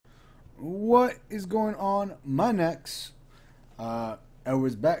What is going on? My next, I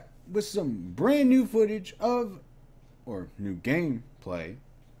was back with some brand new footage of, or new gameplay,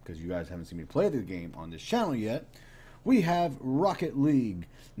 because you guys haven't seen me play the game on this channel yet. We have Rocket League.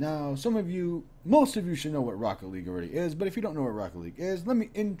 Now, most of you should know what Rocket League already is, but if you don't know what Rocket League is, let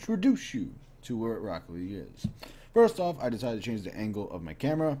me introduce you to what Rocket League is. First off, I decided to change the angle of my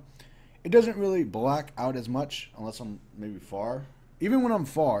camera. It doesn't really black out as much unless I'm maybe far. Even when I'm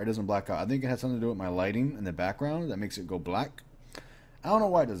far, it doesn't black out. I think it has something to do with my lighting in the background that makes it go black. I don't know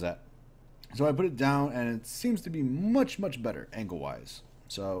why it does that. So I put it down, and it seems to be much, much better angle-wise.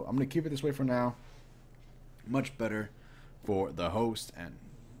 So I'm going to keep it this way for now. Much better for the host, and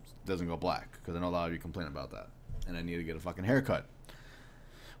it doesn't go black, because I know a lot of you complain about that. And I need to get a fucking haircut,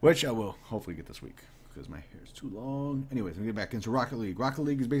 which I will hopefully get this week, because my hair is too long. Anyways, let me get back into Rocket League. Rocket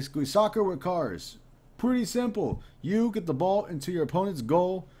League is basically soccer with cars. Pretty simple. You get the ball into your opponent's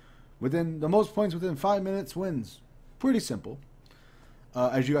goal. Within the most points within 5 minutes wins. Pretty simple.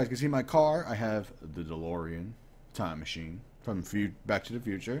 As you guys can see, my car, I have the DeLorean time machine from Back to the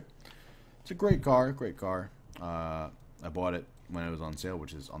Future. It's a great car, great car. I bought it when it was on sale,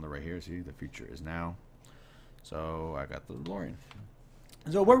 which is on the right here. See, the future is now. So I got the DeLorean.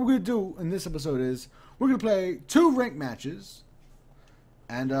 So what we're going to do in this episode is we're going to play 2 ranked matches,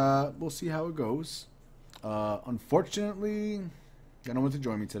 and we'll see how it goes. Unfortunately, got no one to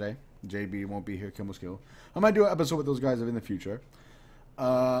join me today. JB won't be here. Kim will skill. I might do an episode with those guys in the future.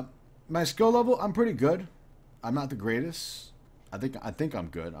 My skill level, I'm pretty good. I'm not the greatest. I think I'm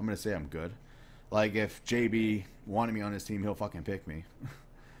good. I'm gonna say I'm good. Like if JB wanted me on his team, he'll fucking pick me.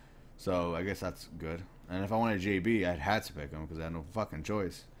 So I guess that's good. And if I wanted JB, I had to pick him because I had no fucking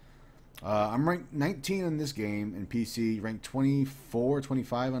choice. I'm ranked 19 in this game in PC. Ranked 24,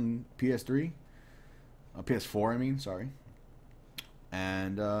 25 on PS3. PS4, I mean, sorry.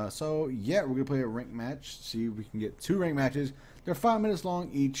 And so, yeah, we're going to play a ranked match. See if we can get 2 ranked matches. They're 5 minutes long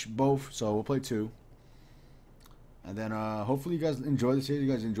each, both, so we'll play 2. And then hopefully you guys enjoy the series.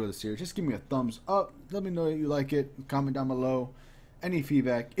 You guys enjoy the series. Just give me a thumbs up. Let me know that you like it. Comment down below. Any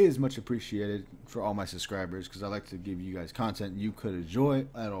feedback is much appreciated for all my subscribers, because I like to give you guys content you could enjoy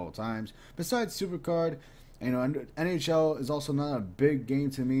at all times. Besides Supercard, you know, NHL is also not a big game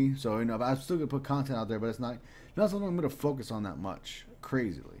to me, so you know, I'm still gonna put content out there, but it's not something I'm gonna focus on that much.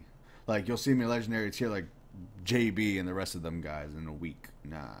 Crazily, like you'll see me legendary tier like JB and the rest of them guys in a week.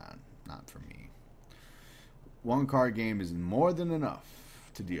 Nah, not for me. 1 card game is more than enough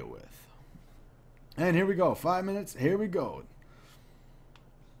to deal with. And here we go. 5 minutes. Here we go.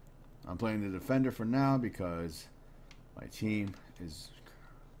 I'm playing the defender for now because my team is.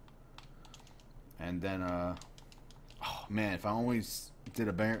 And then, oh man, if I only did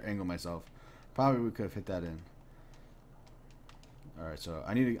a better angle myself, probably we could have hit that in. Alright, so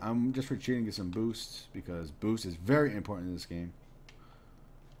I'm just retreating to get some boosts, because boost is very important in this game.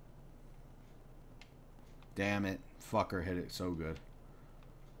 Damn it. Fucker hit it so good.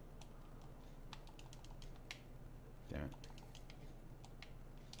 Damn it.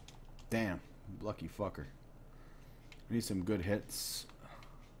 Damn. Lucky fucker. We need some good hits.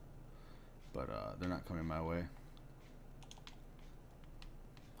 But they're not coming my way.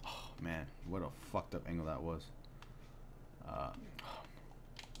 Oh man, what a fucked up angle that was.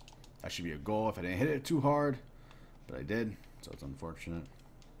 That should be a goal if I didn't hit it too hard, but I did, so it's unfortunate.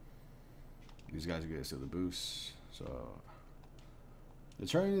 These guys are gonna steal the boost. So the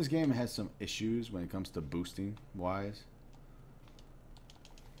turn in this game has some issues when it comes to boosting wise.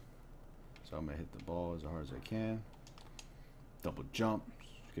 So I'm gonna hit the ball as hard as I can. Double jump.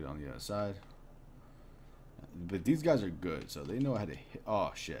 Get on the other side. But these guys are good, so they know how to hit.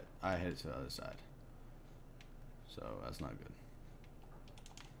 Oh shit, I hit it to the other side. So that's not good.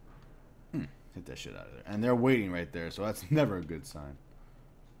 Hit that shit out of there. And they're waiting right there, so that's never a good sign.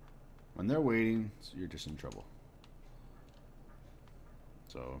 When they're waiting, you're just in trouble.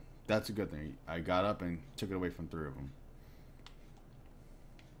 So that's a good thing. I got up and took it away from 3 of them.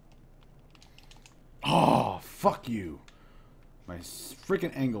 Oh, fuck you. My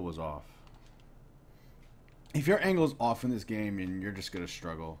freaking angle was off. If your angle is off in this game, and you're just gonna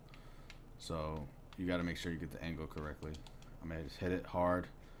struggle. So you got to make sure you get the angle correctly. I'm gonna just hit it hard.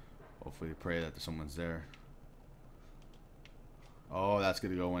 Hopefully, pray that someone's there. Oh, that's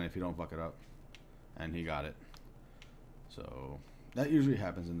gonna go in if you don't fuck it up. And he got it. So that usually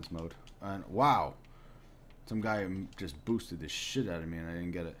happens in this mode. And wow, some guy just boosted the shit out of me, and I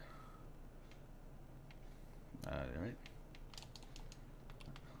didn't get it. All right.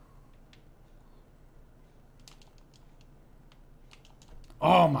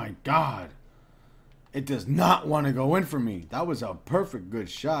 Oh my god. It does not want to go in for me. That was a perfect good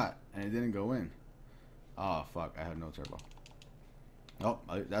shot, and it didn't go in. Oh, fuck. I have no turbo. Oh,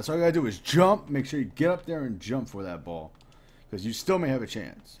 that's all you gotta do is jump. Make sure you get up there and jump for that ball. Because you still may have a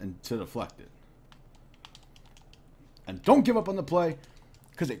chance and to deflect it. And don't give up on the play,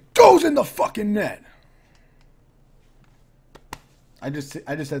 because it goes in the fucking net. I just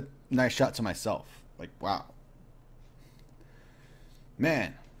had a nice shot to myself. Like, wow.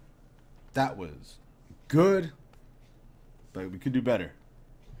 Man, that was good, but we could do better.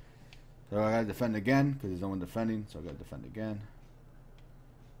 So I gotta defend again, because there's no one defending, so I gotta defend again.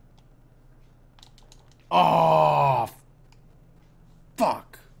 Oh,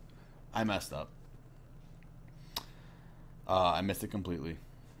 fuck. I messed up. I missed it completely.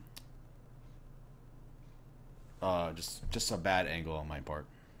 Just a bad angle on my part.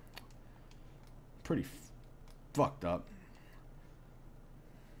 Pretty fucked up.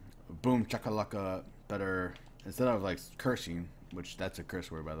 Boom chakalaka. Better, instead of like cursing, which that's a curse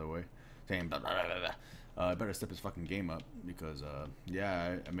word by the way, saying blah, blah, blah, blah, blah. Better step his fucking game up, because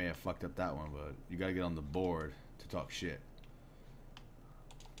yeah, I may have fucked up that one, but you gotta get on the board to talk shit.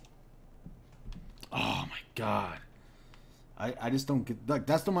 Oh my god. I just don't get, like,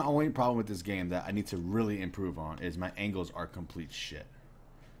 that's my only problem with this game that I need to really improve on, is my angles are complete shit.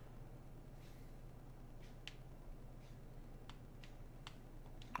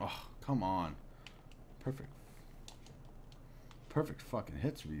 Oh, come on. Perfect fucking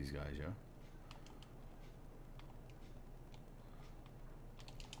hits for these guys, yo.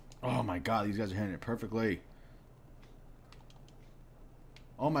 Oh my god, these guys are hitting it perfectly.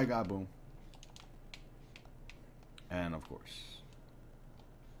 Oh my god, boom. And of course,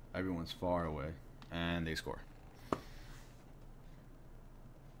 everyone's far away, and they score.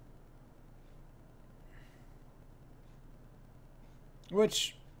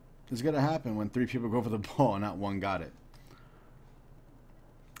 Which is going to happen when 3 people go for the ball and not one got it.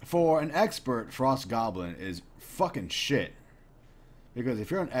 For an expert, Frost Goblin is fucking shit. Because if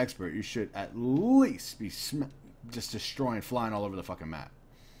you're an expert, you should at least be just destroying, flying all over the fucking map.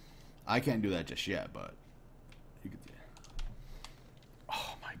 I can't do that just yet, but you could.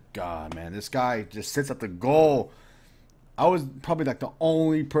 Oh my god, man. This guy just sits at the goal. I was probably like the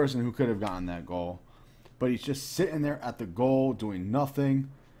only person who could have gotten that goal. But he's just sitting there at the goal doing nothing,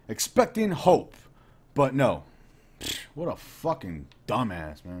 expecting hope. But no. What a fucking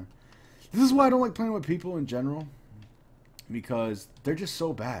dumbass, man. This is why I don't like playing with people in general. Because they're just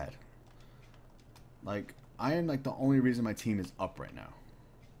so bad. Like, I am like the only reason my team is up right now.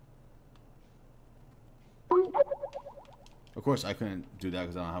 Of course, I couldn't do that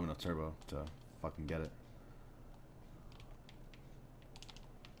because I don't have enough turbo to fucking get it.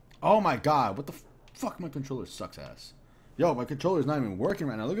 Oh my god, what the fuck? My controller sucks ass. Yo, my controller's not even working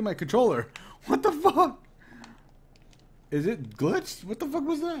right now. Look at my controller. What the fuck? Is it glitched? What the fuck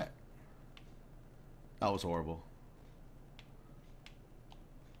was that? That was horrible.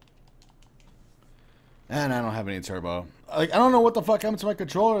 And I don't have any turbo. Like, I don't know what the fuck happened to my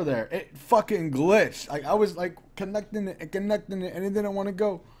controller there. It fucking glitched. Like, I was like connecting it, and it didn't want to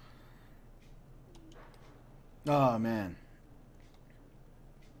go. Oh man,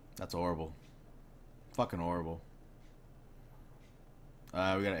 that's horrible. Fucking horrible. We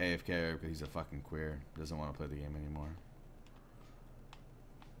got an AFK because he's a fucking queer. Doesn't want to play the game anymore.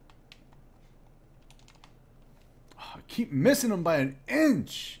 Oh, I keep missing him by an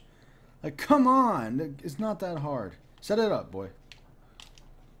inch. Like, come on. It's not that hard. Set it up, boy.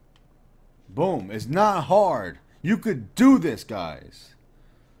 Boom. It's not hard. You could do this, guys.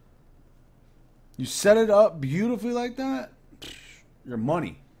 You set it up beautifully like that, you're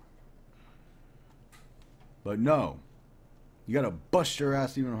money. But no. You gotta bust your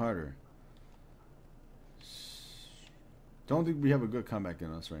ass even harder. Don't think we have a good comeback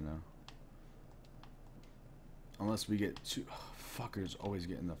in us right now. Unless we get two... fuckers always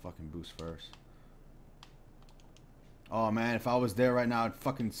getting the fucking boost first. Oh man, if I was there right now, I'd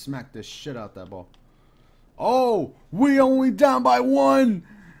fucking smack the shit out that ball. Oh, we only down by 1.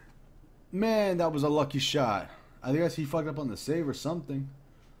 Man, that was a lucky shot. I guess he fucked up on the save or something.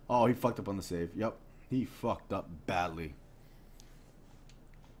 Oh, he fucked up on the save. Yep, he fucked up badly.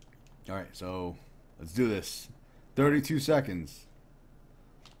 All right, so let's do this. 32 seconds.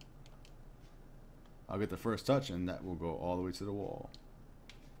 I'll get the first touch, and that will go all the way to the wall.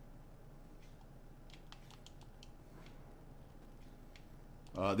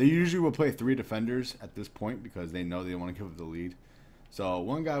 They usually will play 3 defenders at this point because they know they don't want to give up the lead. So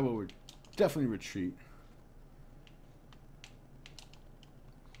one guy will definitely retreat.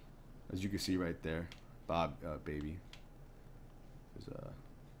 As you can see right there, Bob, baby.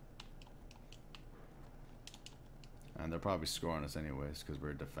 And they're probably scoring us anyways because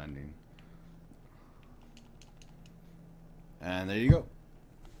we're defending. And there you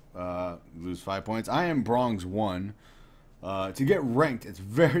go. Lose 5 points. I am bronze 1. To get ranked, it's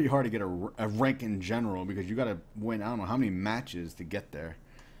very hard to get a rank in general because you got to win, I don't know how many matches to get there.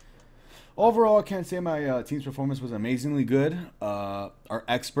 Overall, I can't say my team's performance was amazingly good. Our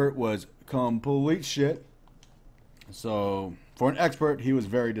expert was complete shit. So, for an expert, he was a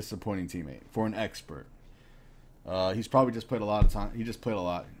very disappointing teammate. For an expert. He's probably just played a lot of time. He just played a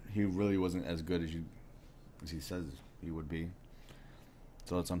lot. He really wasn't as good as he says he would be.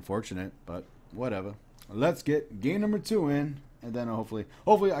 So, it's unfortunate, but whatever. Let's get game number 2 in, and then hopefully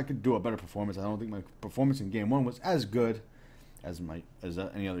I could do a better performance. I don't think my performance in game 1 was as good as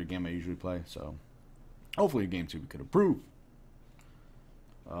any other game I usually play. So hopefully game 2 we could improve.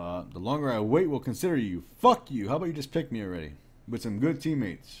 The longer I wait, we'll consider you. Fuck you. How about you just pick me already with some good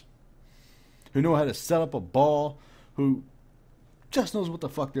teammates who know how to set up a ball, who just knows what the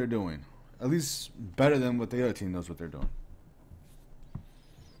fuck they're doing. At least better than what the other team knows what they're doing.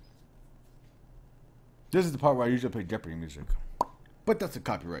 This is the part where I usually play Jeopardy music. But that's a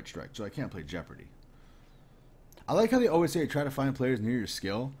copyright strike, so I can't play Jeopardy. I like how they always say try to find players near your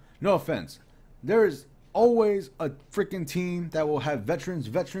skill. No offense. There is always a freaking team that will have veterans,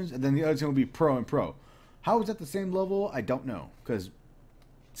 and then the other team will be pro and pro. How is that the same level? I don't know. Because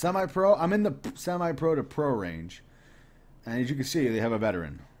semi-pro, I'm in the semi-pro to pro range. And as you can see, they have a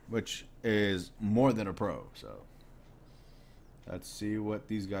veteran, which is more than a pro. So let's see what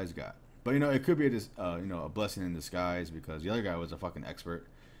these guys got. But, you know, it could be a blessing in disguise because the other guy was a fucking expert.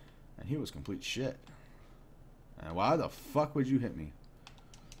 And he was complete shit. And why the fuck would you hit me?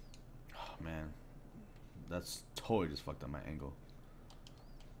 Oh, man. That's totally just fucked up my angle.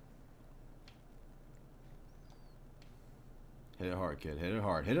 Hit it hard, kid. Hit it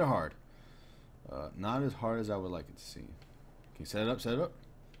hard. Hit it hard. Not as hard as I would like it to seem. Can you set it up? Set it up.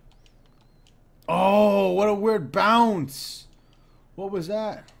 Oh, what a weird bounce. What was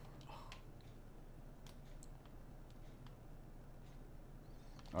that?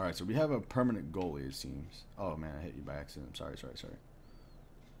 Alright, so we have a permanent goalie, it seems. Oh, man, I hit you by accident. Sorry.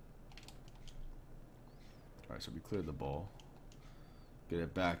 Alright, so we cleared the ball. Get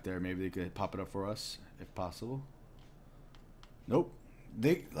it back there. Maybe they could pop it up for us, if possible. Nope.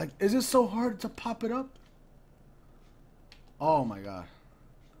 Is it so hard to pop it up? Oh, my God.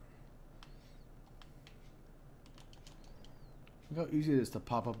 Look how easy it is to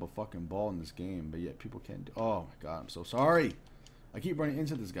pop up a fucking ball in this game, but yet people can't do. Oh, my God, I'm so sorry. I keep running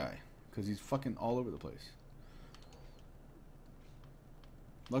into this guy because he's fucking all over the place.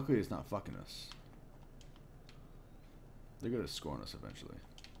 Luckily, it's not fucking us. They're going to score on us eventually.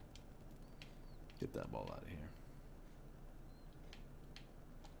 Get that ball out of here.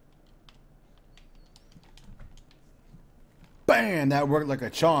 Bam! That worked like a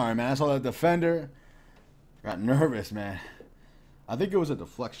charm, man. I saw that defender. Got nervous, man. I think it was a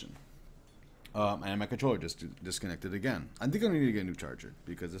deflection. And my controller just disconnected again. I think I need to get a new charger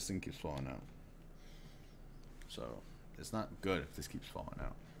because this thing keeps falling out. So, it's not good if this keeps falling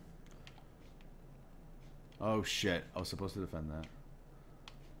out. Oh shit, I was supposed to defend that.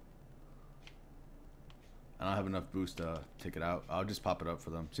 I don't have enough boost to take it out. I'll just pop it up for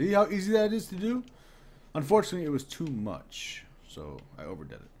them. See how easy that is to do? Unfortunately, it was too much. So, I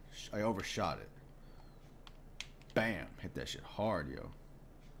overdid it. I overshot it. Bam! Hit that shit hard, yo.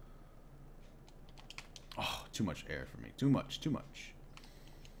 Oh, too much air for me. Too much.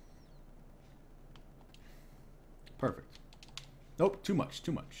 Perfect. Nope, too much.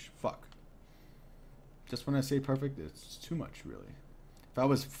 Fuck. Just when I say perfect, it's too much, really. If I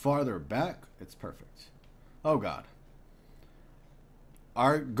was farther back, it's perfect. Oh, God.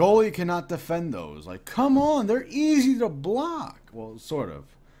 Our goalie cannot defend those. Like, come on. They're easy to block. Well, sort of.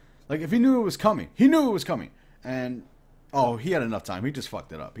 Like, if he knew it was coming. He knew it was coming. And, oh, he had enough time. He just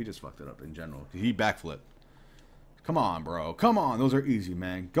fucked it up. He just fucked it up in general. He backflipped. Come on, bro. Come on. Those are easy,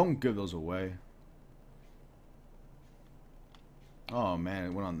 man. Don't give those away. Oh, man.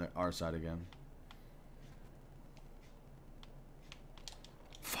 It went on our side again.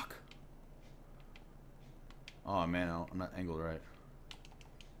 Fuck. Oh, man. I'm not angled right.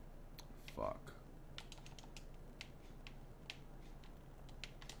 Fuck.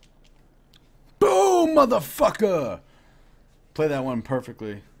 Boom, motherfucker! Play that one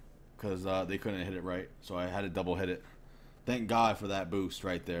perfectly. Because they couldn't hit it right. So I had to double hit it. Thank God for that boost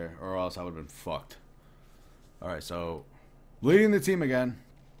right there. Or else I would have been fucked. Alright, so leading the team again.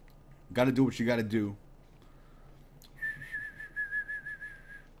 Got to do what you got to do.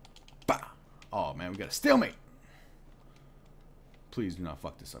 Bah! Oh, man, we got a stalemate. Please do not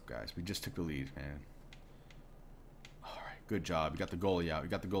fuck this up, guys. We just took the lead, man. Good job. You got the goalie out. You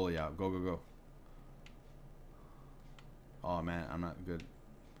got the goalie out. Go, go, go. Oh, man. I'm not good.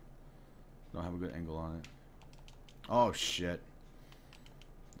 Don't have a good angle on it. Oh, shit.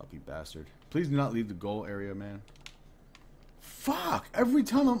 Lucky bastard. Please do not leave the goal area, man. Fuck. Every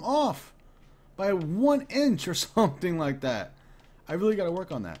time I'm off by 1 inch or something like that. I really got to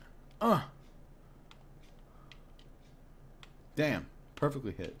work on that. Damn.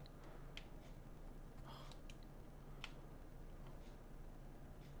 Perfectly hit.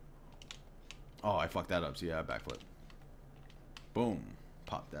 Oh, I fucked that up. So yeah, backflip. Boom.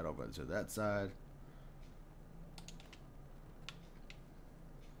 Pop that over to that side.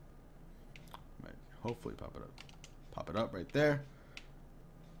 Might hopefully pop it up. Pop it up right there.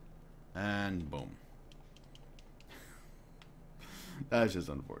 And boom. That's just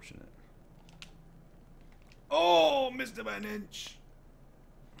unfortunate. Oh, missed it by an inch.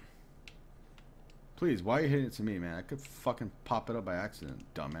 Please, why are you hitting it to me, man? I could fucking pop it up by accident,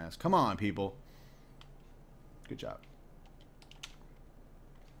 dumbass. Come on, people. Good job.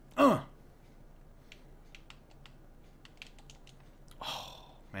 Oh,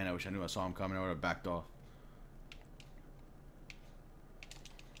 man, I wish I knew I saw him coming. I would have backed off.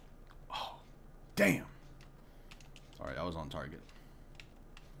 Oh, damn. Alright, I was on target.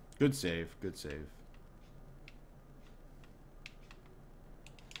 Good save. Good save.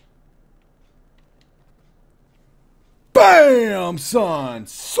 Bam, son!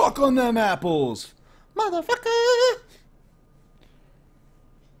 Suck on them apples! Motherfucker!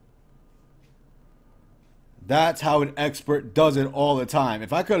 That's how an expert does it all the time.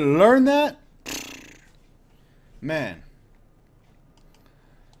 If I could learn that, man.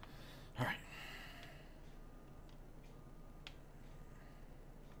 Alright.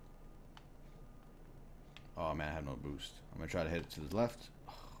 Oh, man, I have no boost. I'm going to try to hit it to the left.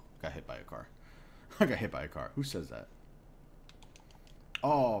 Oh, got hit by a car. I got hit by a car. Who says that?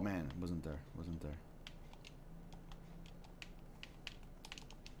 Oh, man. Wasn't there. Wasn't there.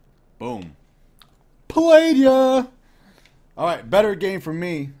 Boom. Played ya! Alright, better game for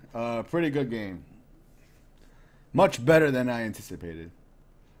me. Pretty good game. Much better than I anticipated.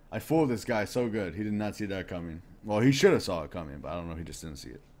 I fooled this guy so good. He did not see that coming. Well, he should have saw it coming, but I don't know. He just didn't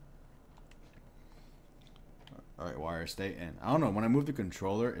see it. Alright, wire, stay in. I don't know. When I move the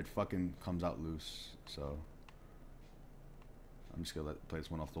controller, it fucking comes out loose. So, I'm just going to play this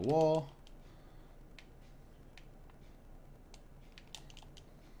one off the wall.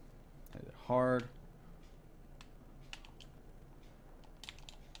 Hit it hard.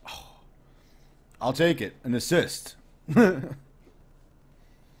 Oh, I'll take it. An assist. It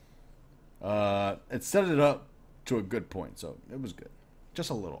set it up to a good point, so it was good.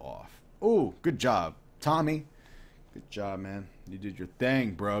 Just a little off. Oh, good job, Tommy. Good job, man. You did your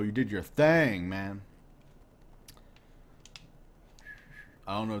thing, bro. You did your thing, man.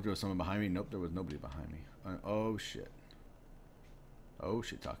 I don't know if there was someone behind me. Nope, there was nobody behind me. Oh, shit. Oh,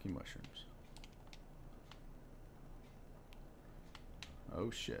 shiitake mushrooms.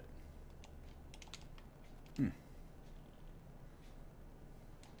 Oh, shit. I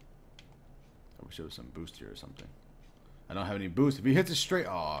wish there was some boost here or something. I don't have any boost. If he hits it straight...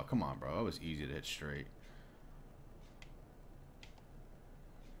 Oh, come on, bro. That was easy to hit straight.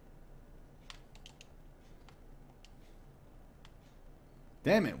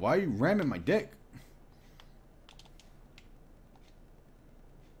 Damn it, why are you ramming my dick?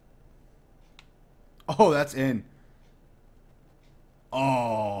 Oh, that's in.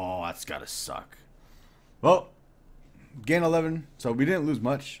 Oh, that's gotta suck. Well, gain 11, so we didn't lose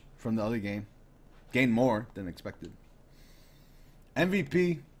much from the other game. Gained more than expected.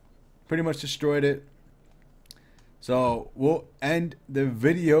 MVP, pretty much destroyed it. So, we'll end the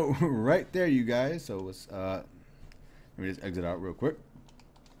video right there, you guys. So, let's, let me just exit out real quick.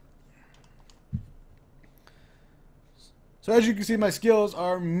 So as you can see, my skills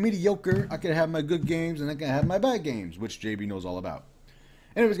are mediocre. I can have my good games and I can have my bad games, which JB knows all about.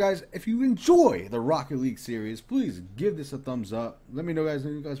 Anyways, guys, if you enjoy the Rocket League series, please give this a thumbs up. Let me know, guys,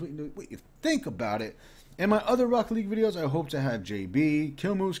 what you think about it. In my other Rocket League videos, I hope to have JB,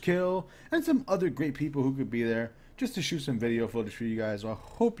 Kill Moose Kill, and some other great people who could be there just to shoot some video footage for you guys. So I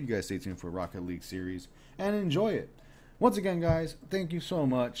hope you guys stay tuned for Rocket League series and enjoy it. Once again, guys, thank you so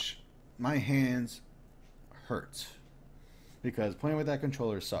much. My hands hurt, because playing with that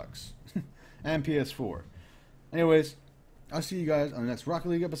controller sucks. And PS4. Anyways, I'll see you guys on the next Rocket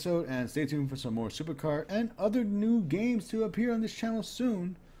League episode, and stay tuned for some more Supercard and other new games to appear on this channel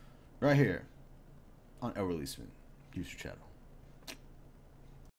soon, right here on El Releaseman YouTube channel.